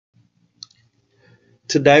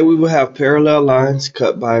Today we will have parallel lines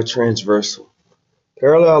cut by a transversal.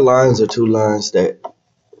 Parallel lines are two lines that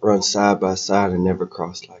run side by side and never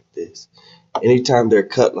cross like this. Anytime they're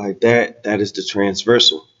cut like that, that is the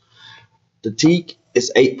transversal. The TEAC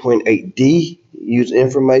is 8.8D. Use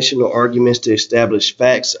informational arguments to establish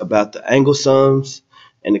facts about the angle sums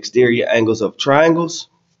and exterior angles of triangles,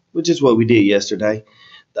 which is what we did yesterday.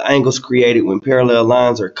 The angles created when parallel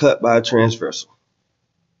lines are cut by a transversal.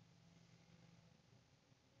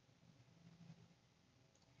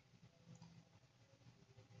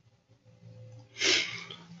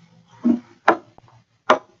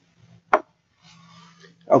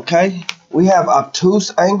 Okay, we have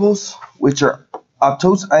obtuse angles, which are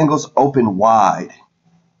obtuse angles open wide.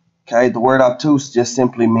 Okay, the word obtuse just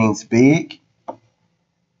simply means big.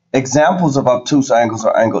 Examples of obtuse angles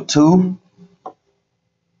are angle 2,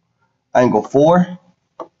 angle 4.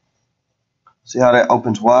 See how that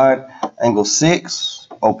opens wide? Angle 6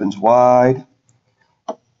 opens wide,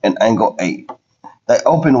 and angle 8. They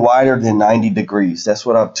open wider than 90 degrees. That's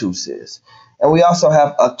what obtuse is. And we also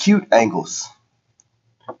have acute angles.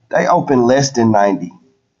 They open less than 90.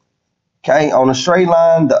 Okay, on a straight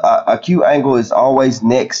line, the acute angle is always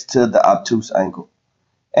next to the obtuse angle.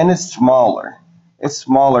 And it's smaller. It's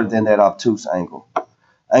smaller than that obtuse angle.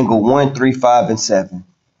 Angle 1, 3, 5, and 7.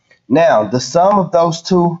 Now, the sum of those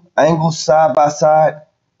two angles side by side,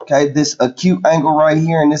 okay, this acute angle right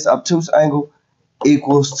here and this obtuse angle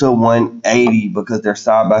equals to 180 because they're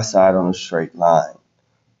side by side on a straight line.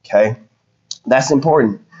 Okay, that's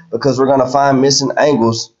important because we're going to find missing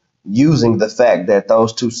angles using the fact that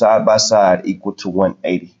those two side by side equal to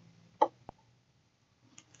 180.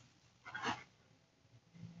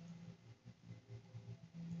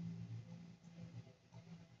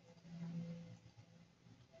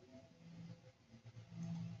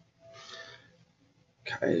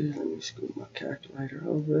 Okay, let me scoot my calculator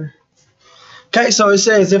over. Okay, so it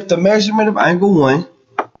says if the measurement of angle 1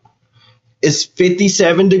 is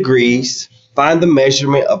 57 degrees, find the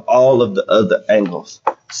measurement of all of the other angles.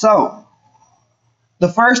 So, the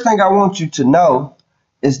first thing I want you to know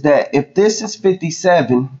is that if this is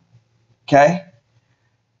 57, okay,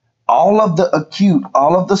 all of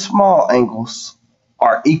the small angles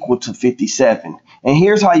are equal to 57. And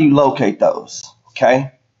here's how you locate those,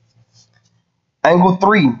 okay? Angle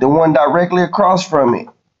 3, the one directly across from it,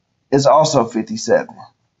 is also 57.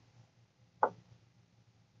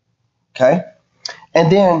 Okay? And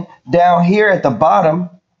then down here at the bottom,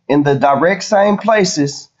 in the direct same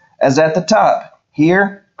places as at the top,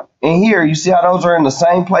 here and here, you see how those are in the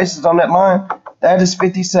same places on that line? That is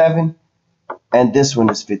 57, and this one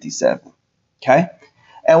is 57. Okay?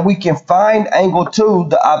 And we can find angle 2,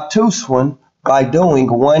 the obtuse one, by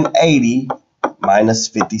doing 180 minus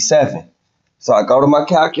 57. So I go to my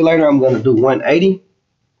calculator, I'm going to do 180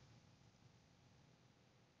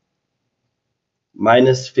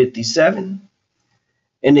 minus 57,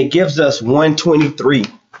 and it gives us 123.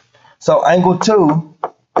 So angle 2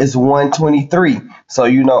 is 123. So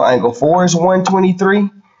you know angle 4 is 123,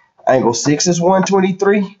 angle 6 is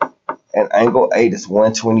 123, and angle 8 is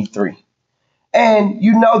 123. And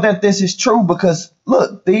you know that this is true because,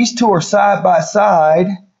 look, these two are side by side,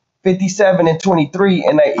 57 and 23,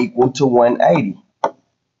 and they equal to 180.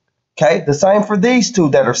 Okay, the same for these two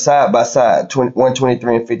that are side by side,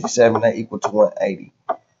 123 and 57, they equal to 180.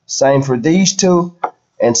 Same for these two,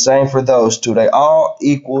 and same for those two. They all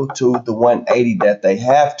equal to the 180 that they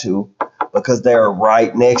have to because they are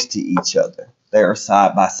right next to each other. They are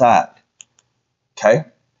side by side. Okay,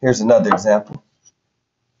 here's another example.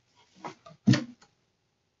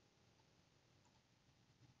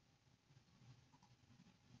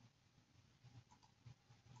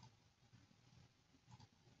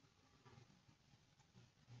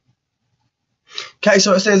 Okay,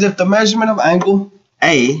 so it says if the measurement of angle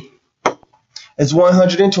A is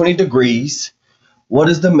 120 degrees, what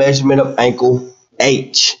is the measurement of angle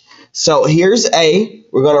H? So here's A.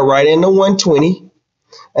 We're going to write in the 120,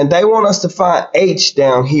 and they want us to find H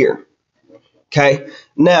down here. Okay,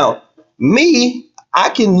 now I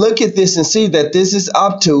can look at this and see that this is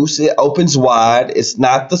obtuse. It opens wide. It's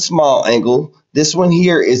not the small angle. This one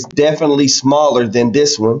here is definitely smaller than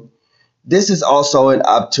this one. This is also an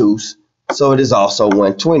obtuse, so it is also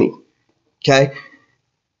 120. Okay,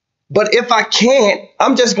 but if I can't,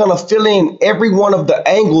 I'm just going to fill in every one of the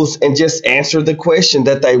angles and just answer the question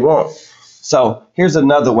that they want. So here's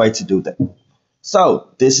another way to do that.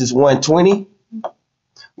 So this is 120.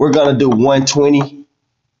 We're going to do 120,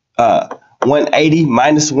 180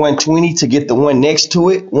 minus 120 to get the one next to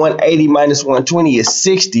it. 180 minus 120 is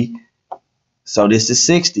 60. So this is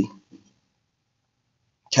 60.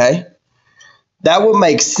 Okay. That would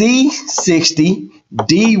make C 60,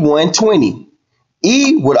 D 120.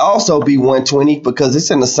 E would also be 120 because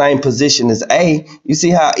it's in the same position as A. You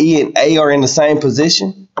see how E and A are in the same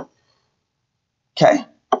position? Okay.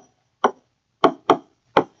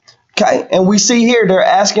 Okay, and we see here they're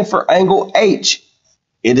asking for angle H.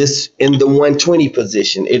 It is in the 120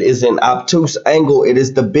 position. It is an obtuse angle. It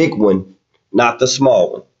is the big one, not the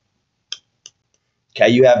small one. Okay,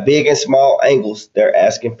 you have big and small angles. They're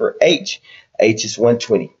asking for H. H is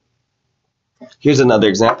 120. Here's another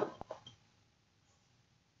example.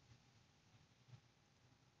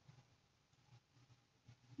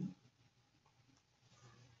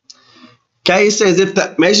 Okay, it says if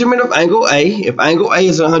the measurement of angle A, if angle A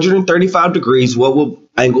is 135 degrees, what will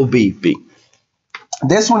angle B be?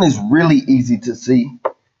 This one is really easy to see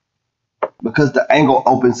because the angle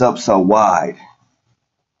opens up so wide.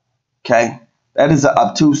 Okay, that is an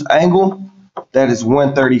obtuse angle. That is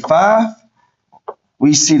 135.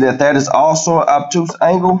 We see that that is also an obtuse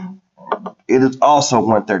angle. It is also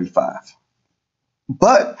 135.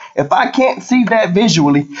 But if I can't see that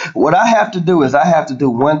visually, what I have to do is I have to do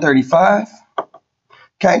 135.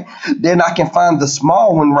 Okay, then I can find the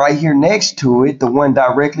small one right here next to it, the one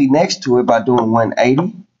directly next to it, by doing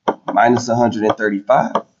 180 minus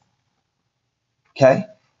 135. Okay,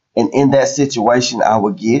 and in that situation, I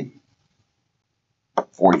would get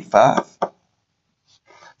 45.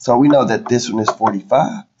 So we know that this one is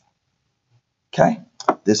 45. Okay,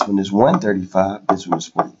 this one is 135. This one is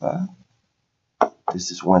 45.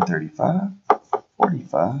 This is 135,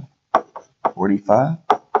 45, 45,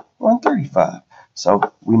 135.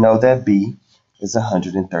 So we know that B is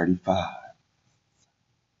 135.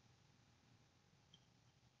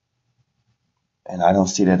 And I don't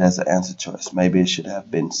see that as an answer choice. Maybe it should have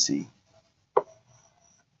been C.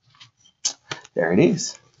 There it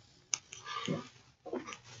is.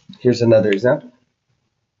 Here's another example.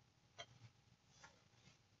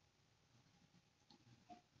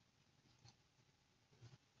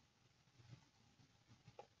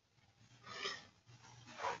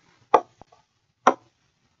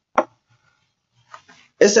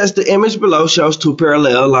 It says the image below shows two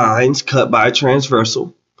parallel lines cut by a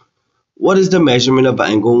transversal. What is the measurement of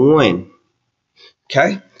angle 1?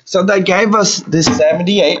 Okay, so they gave us this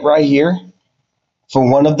 78 right here for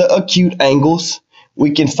one of the acute angles.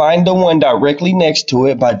 We can find the one directly next to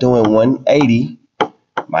it by doing 180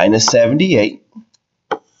 minus 78,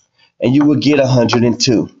 and you will get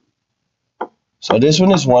 102. So this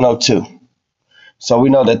one is 102. So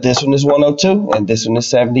we know that this one is 102 and this one is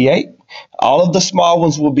 78. All of the small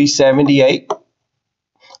ones will be 78.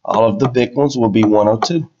 All of the big ones will be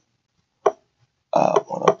 102.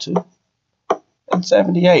 102 and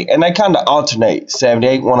 78. And they kind of alternate.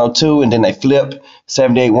 78, 102, and then they flip.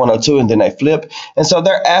 78, 102, and then they flip. And so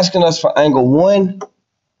they're asking us for angle 1.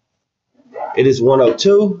 It is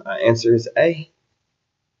 102. Our answer is A.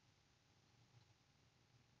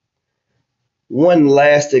 One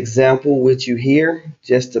last example with you here,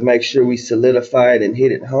 just to make sure we solidify it and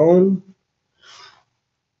hit it home.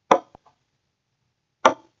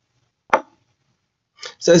 It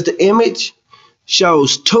says the image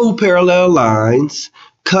shows two parallel lines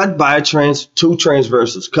cut by two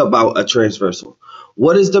transversals, cut by a transversal.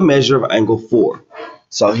 What is the measure of angle 4?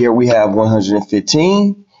 So here we have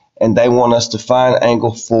 115, and they want us to find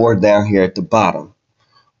angle 4 down here at the bottom.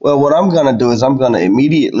 Well, what I'm going to do is I'm going to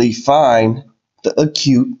immediately find the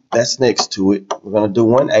acute that's next to it. We're going to do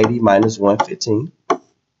 180 minus 115.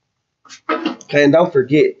 Okay, and don't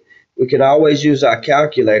forget, we can always use our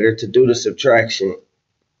calculator to do the subtraction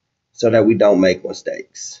so that we don't make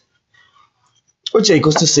mistakes, which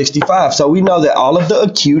equals to 65. So we know that all of the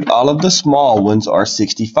acute, all of the small ones are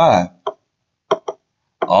 65.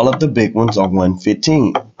 All of the big ones are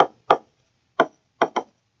 115.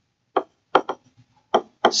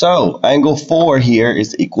 So angle 4 here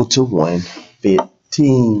is equal to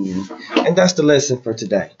 115. And that's the lesson for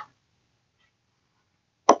today.